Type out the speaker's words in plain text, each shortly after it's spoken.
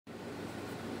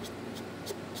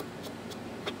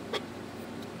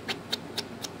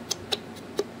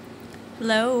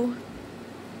Hello.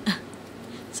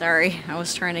 Sorry, I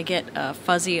was trying to get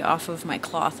fuzzy off of my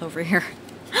cloth over here.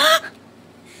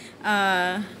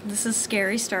 This is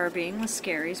Scary Star Being with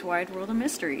Scary's Wide World of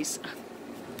Mysteries.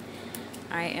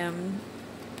 I am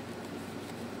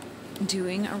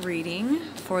doing a reading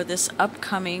for this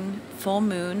upcoming full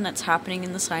moon that's happening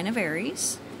in the sign of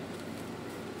Aries.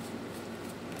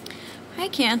 Hi,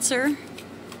 Cancer.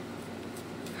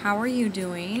 How are you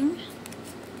doing?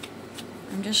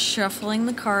 I'm just shuffling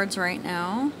the cards right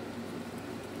now.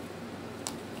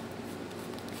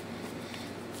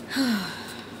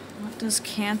 What does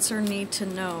Cancer need to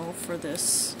know for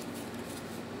this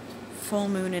full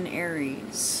moon in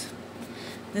Aries?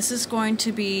 This is going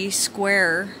to be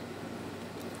square,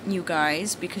 you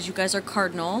guys, because you guys are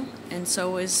cardinal, and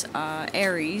so is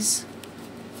Aries.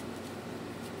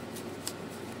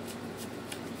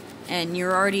 And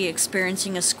you're already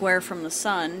experiencing a square from the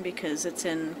sun because it's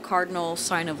in cardinal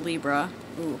sign of Libra.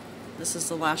 Ooh, this is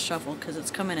the last shuffle because it's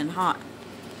coming in hot.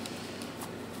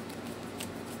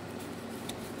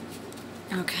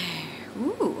 Okay,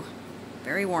 ooh,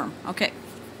 very warm. Okay,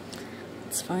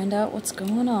 let's find out what's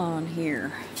going on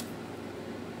here.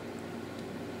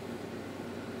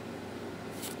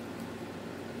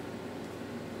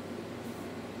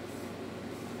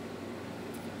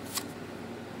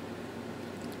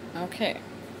 Okay,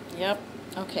 yep,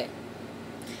 okay.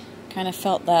 Kind of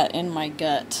felt that in my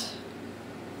gut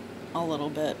a little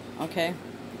bit, okay?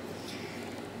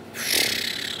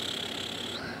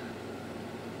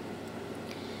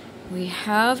 We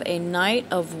have a Knight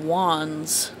of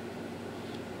Wands.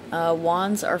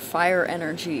 Wands are fire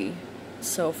energy,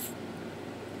 so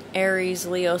Aries,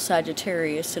 Leo,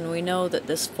 Sagittarius, and we know that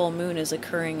this full moon is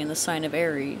occurring in the sign of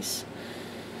Aries.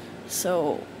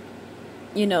 So,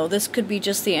 you know, this could be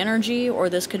just the energy, or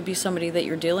this could be somebody that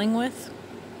you're dealing with.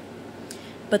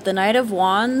 But the Knight of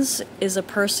Wands is a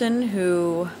person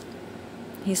who,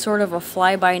 he's sort of a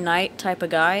fly-by-night type of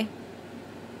guy.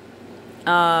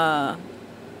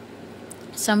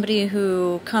 Somebody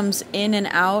who comes in and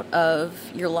out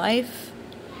of your life.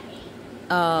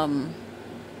 You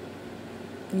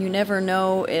never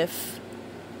know if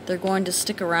they're going to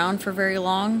stick around for very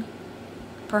long,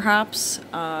 perhaps.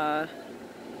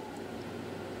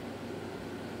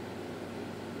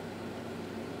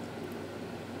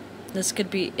 This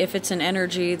could be, if it's an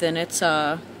energy, then it's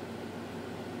an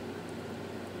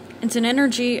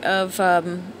energy of,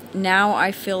 now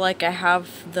I feel like I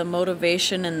have the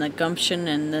motivation and the gumption,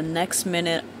 and the next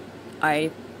minute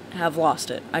I have lost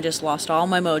it. I just lost all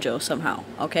my mojo somehow,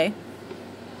 okay?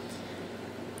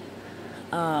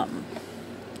 But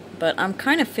I'm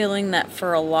kind of feeling that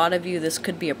for a lot of you, this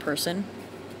could be a person.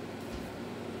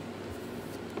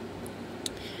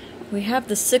 We have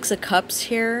the Six of Cups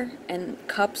here, and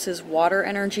Cups is water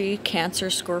energy, Cancer,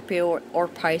 Scorpio, or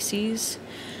Pisces.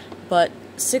 But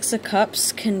Six of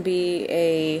Cups can be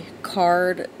a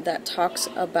card that talks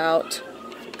about...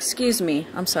 Excuse me,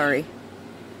 I'm sorry.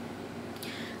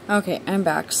 Okay, I'm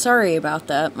back. Sorry about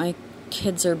that. My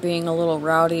kids are being a little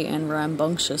rowdy and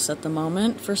rambunctious at the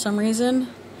moment for some reason.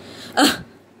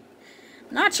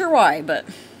 Not sure why, but...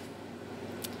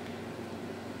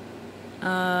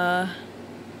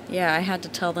 yeah, I had to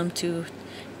tell them to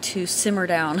simmer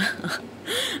down.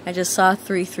 I just saw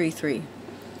 333.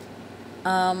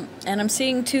 And I'm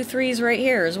seeing 2 3s right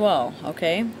here as well,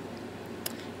 okay?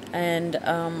 And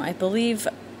I believe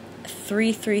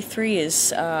 333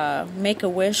 is make a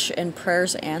wish and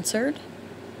prayers answered.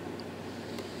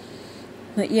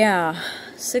 But yeah,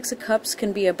 Six of Cups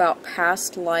can be about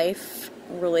past life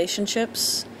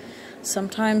relationships.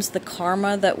 Sometimes the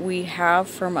karma that we have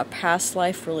from a past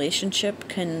life relationship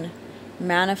can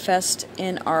manifest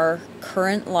in our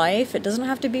current life. It doesn't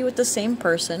have to be with the same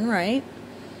person, right?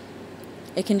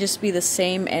 It can just be the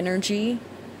same energy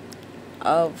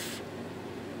of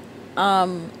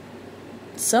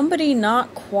somebody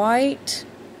not quite,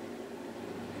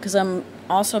 because I'm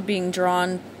also being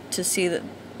drawn to see that,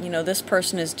 you know, this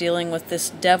person is dealing with this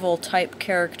devil type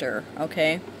character,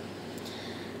 okay?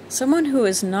 Someone who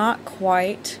is not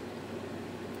quite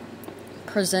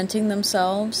presenting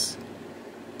themselves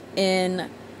in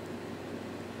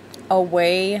a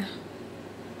way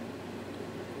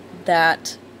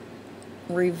that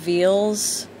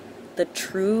reveals the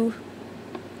true,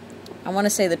 I want to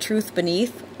say the truth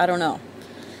beneath, I don't know.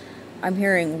 I'm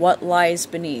hearing what lies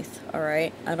beneath,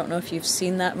 alright? I don't know if you've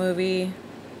seen that movie.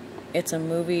 It's a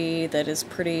movie that is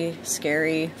pretty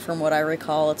scary from what I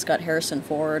recall. It's got Harrison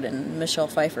Ford and Michelle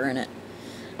Pfeiffer in it.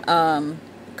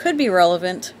 Could be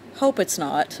relevant. Hope it's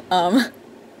not.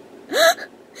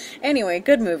 Anyway,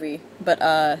 good movie.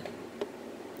 But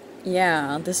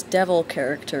yeah, this devil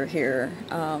character here,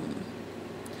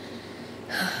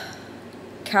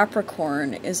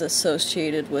 Capricorn is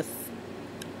associated with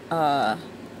the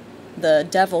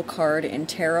devil card in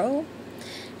tarot,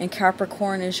 and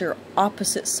Capricorn is your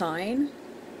opposite sign,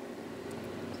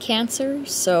 Cancer.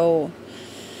 So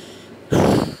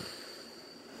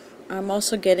I'm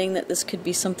also getting that this could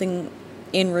be something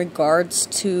in regards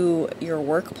to your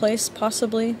workplace,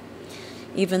 possibly,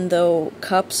 even though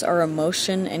cups are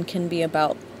emotion and can be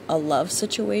about a love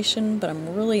situation, but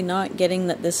I'm really not getting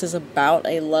that this is about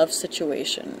a love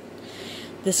situation.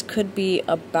 This could be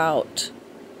about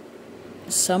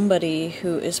somebody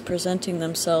who is presenting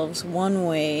themselves one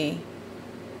way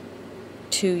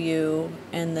to you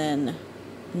and then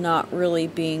not really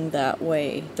being that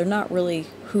way. They're not really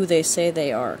who they say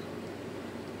they are,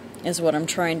 is what I'm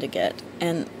trying to get.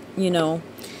 And, you know,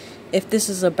 if this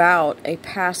is about a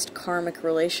past karmic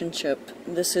relationship,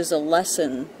 this is a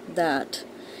lesson that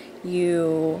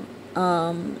you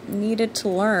needed to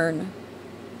learn,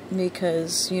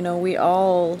 because, you know, we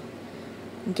all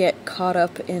get caught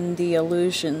up in the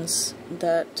illusions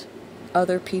that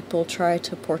other people try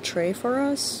to portray for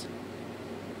us.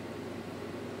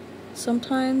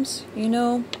 Sometimes, you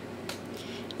know,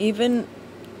 even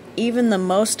the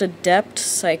most adept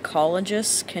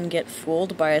psychologists can get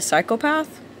fooled by a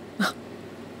psychopath.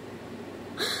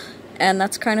 And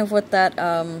that's kind of what that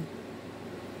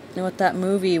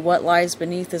movie What Lies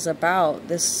Beneath is about.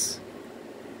 This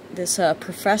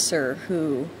professor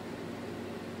who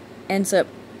ends up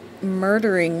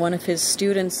murdering one of his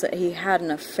students that he had an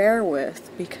affair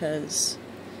with because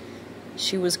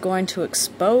she was going to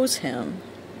expose him.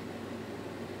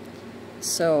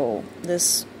 So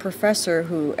this professor,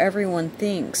 who everyone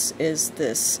thinks is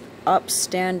this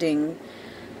upstanding,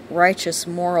 righteous,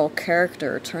 moral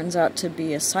character, turns out to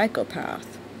be a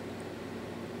psychopath.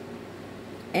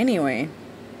 Anyway,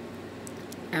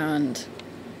 and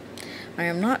I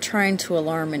am not trying to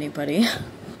alarm anybody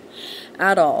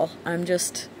at all. I'm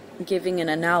just giving an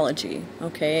analogy,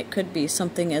 okay? It could be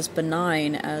something as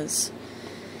benign as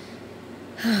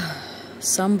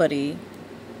somebody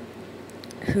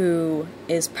who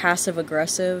is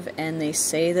passive-aggressive and they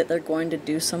say that they're going to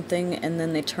do something and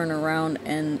then they turn around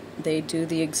and they do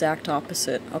the exact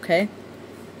opposite, okay?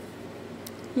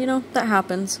 You know, that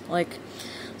happens. Like,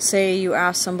 say you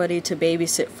ask somebody to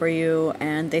babysit for you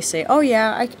and they say, oh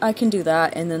yeah, I can do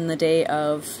that, and then the day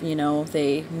of, you know,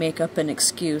 they make up an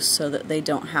excuse so that they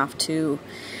don't have to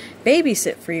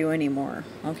babysit for you anymore,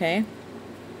 okay?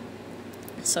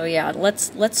 So yeah,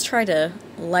 let's try to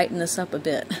lighten this up a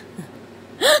bit.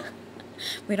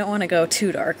 We don't want to go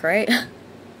too dark, right?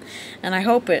 And I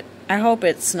hope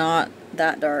it's not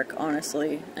that dark,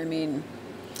 honestly. I mean,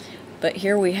 but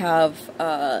here we have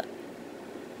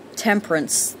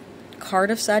Temperance, card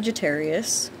of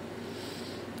Sagittarius.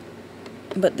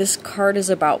 But this card is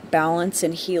about balance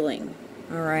and healing,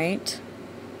 alright?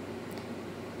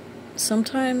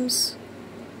 Sometimes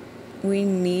we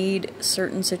need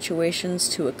certain situations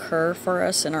to occur for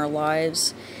us in our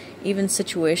lives, even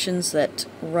situations that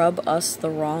rub us the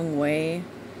wrong way,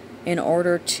 in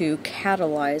order to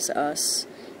catalyze us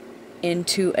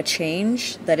into a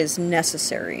change that is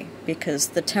necessary, because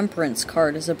the Temperance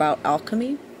card is about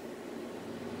alchemy.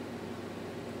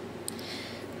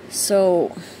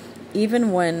 So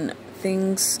even when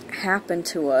things happen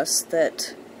to us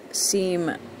that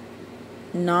seem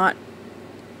not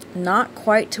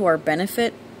quite to our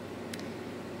benefit,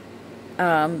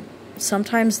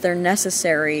 sometimes they're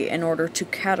necessary in order to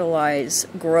catalyze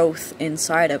growth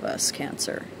inside of us,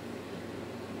 Cancer.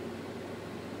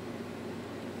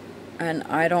 And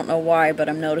I don't know why, but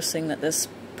I'm noticing that this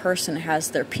person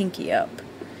has their pinky up.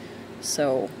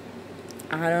 So,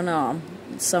 I don't know.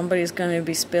 Somebody's going to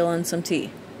be spilling some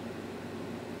tea.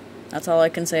 That's all I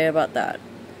can say about that.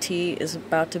 Tea is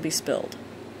about to be spilled.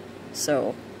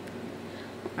 So,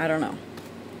 I don't know.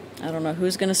 I don't know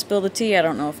who's going to spill the tea. I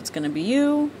don't know if it's going to be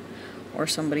you or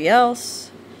somebody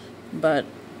else, but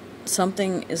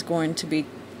something is going to be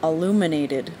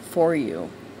illuminated for you.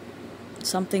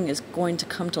 Something is going to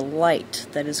come to light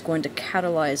that is going to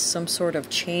catalyze some sort of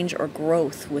change or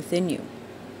growth within you.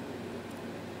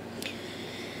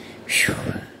 Whew.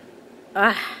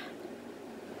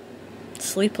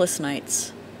 Sleepless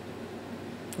nights,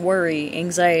 worry,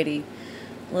 anxiety,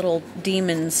 little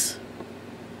demons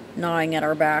gnawing at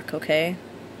our back, okay?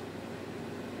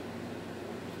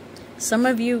 Some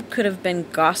of you could have been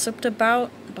gossiped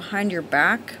about behind your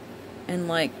back and,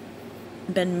 like,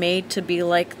 been made to be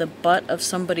like the butt of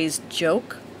somebody's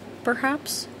joke,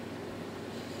 perhaps.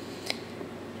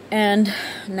 And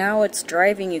now it's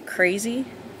driving you crazy.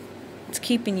 It's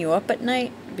keeping you up at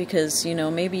night. because, you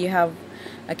know, maybe you have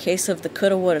a case of the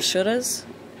coulda, woulda, shouldas,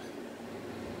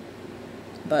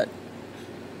 but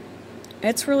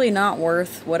it's really not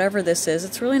worth, whatever this is,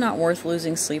 it's really not worth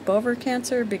losing sleep over,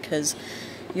 Cancer, because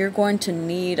you're going to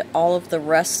need all of the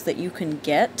rest that you can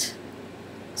get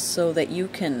so that you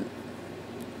can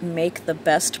make the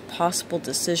best possible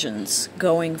decisions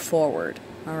going forward,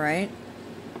 alright?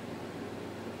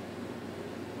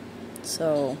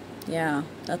 So, yeah,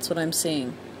 that's what I'm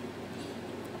seeing.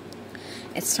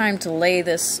 It's time to lay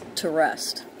this to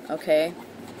rest, okay?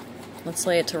 Let's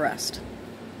lay it to rest.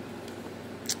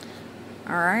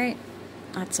 Alright,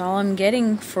 that's all I'm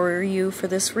getting for you for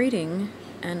this reading,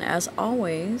 and as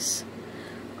always,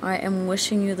 I am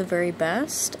wishing you the very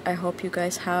best. I hope you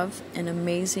guys have an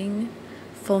amazing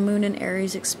full moon in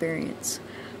Aries experience.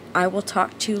 I will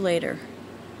talk to you later.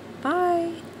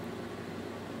 Bye!